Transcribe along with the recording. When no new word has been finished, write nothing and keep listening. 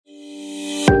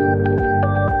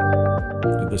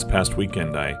This past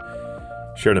weekend, I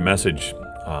shared a message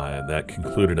that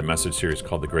concluded a message series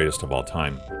called The Greatest of All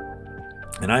Time.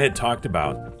 And I had talked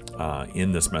about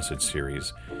in this message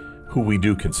series who we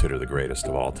do consider the greatest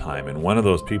of all time. And one of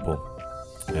those people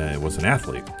was an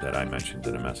athlete that I mentioned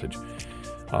in a message,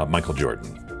 Michael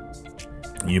Jordan.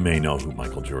 You may know who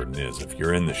Michael Jordan is. If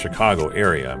you're in the Chicago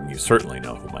area, you certainly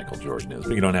know who Michael Jordan is.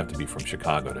 But you don't have to be from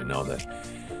Chicago to know that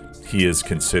he is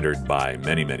considered by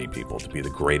many, many people to be the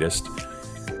greatest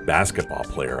basketball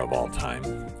player of all time,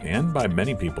 and by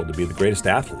many people to be the greatest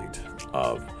athlete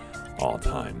of all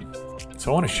time.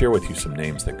 So I want to share with you some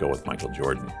names that go with Michael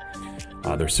Jordan.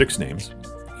 There's 6 names,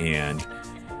 and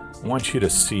I want you to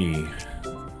see.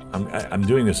 I'm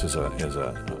doing this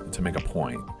to make a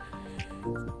point.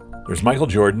 There's Michael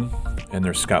Jordan, and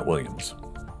there's Scott Williams.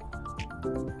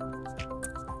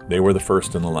 They were the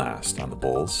first and the last on the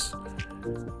Bulls.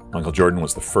 Michael Jordan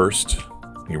was the first.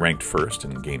 He ranked first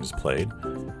in games played.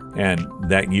 And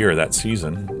that year, that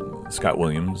season, Scott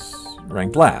Williams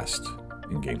ranked last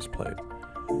in games played.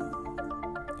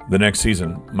 The next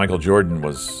season, Michael Jordan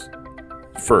was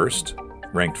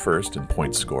ranked first in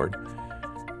points scored.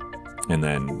 And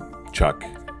then Chuck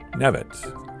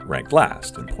Nevitt ranked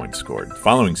last in points scored. The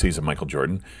following season, Michael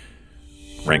Jordan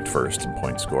ranked first in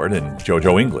points scored, and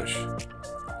JoJo English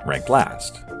ranked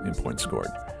last in points scored.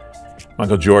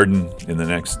 Michael Jordan,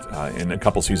 in a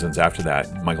couple seasons after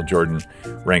that, Michael Jordan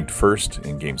ranked first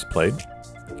in games played,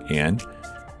 and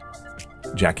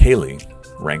Jack Haley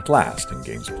ranked last in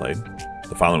games played.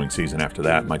 The following season after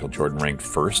that, Michael Jordan ranked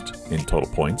first in total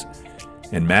points,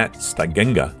 and Matt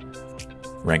Steigenga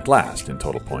ranked last in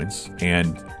total points.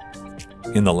 And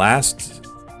in the last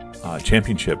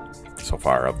championship so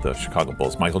far of the Chicago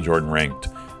Bulls, Michael Jordan ranked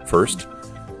first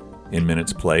in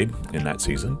minutes played in that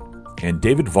season, and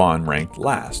David Vaughn ranked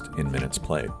last in minutes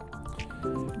played.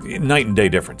 Night and day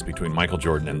difference between Michael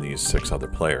Jordan and these 6 other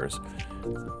players,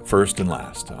 first and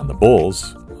last on the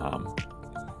Bulls.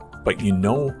 But you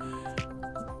know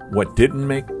what didn't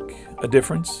make a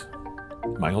difference?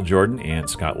 Michael Jordan and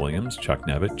Scott Williams, Chuck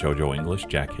Nevitt, JoJo English,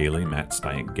 Jack Haley, Matt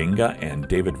Steigenga, and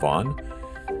David Vaughn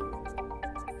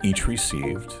each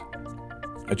received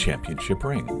a championship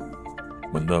ring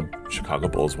when the Chicago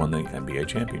Bulls won the NBA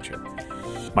championship.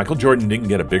 Michael Jordan didn't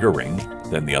get a bigger ring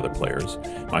than the other players.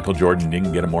 Michael Jordan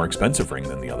didn't get a more expensive ring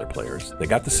than the other players. They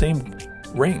got the same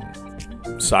ring.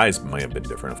 Size may have been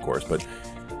different, of course, but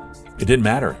it didn't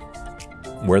matter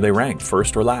where they ranked,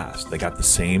 first or last. They got the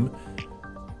same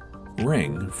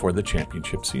ring for the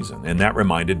championship season. And that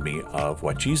reminded me of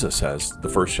what Jesus says, the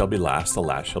first shall be last, the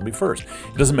last shall be first.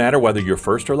 It doesn't matter whether you're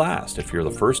first or last. If you're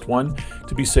the first one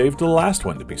to be saved or the last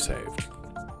one to be saved,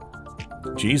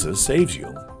 Jesus saves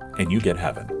you and you get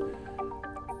heaven.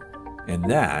 And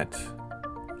that,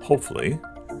 hopefully,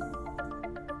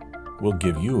 will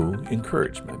give you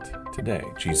encouragement today.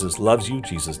 Jesus loves you.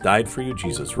 Jesus died for you.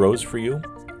 Jesus rose for you.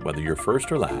 Whether you're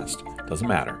first or last, doesn't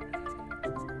matter,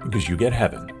 because you get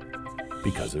heaven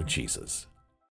because of Jesus.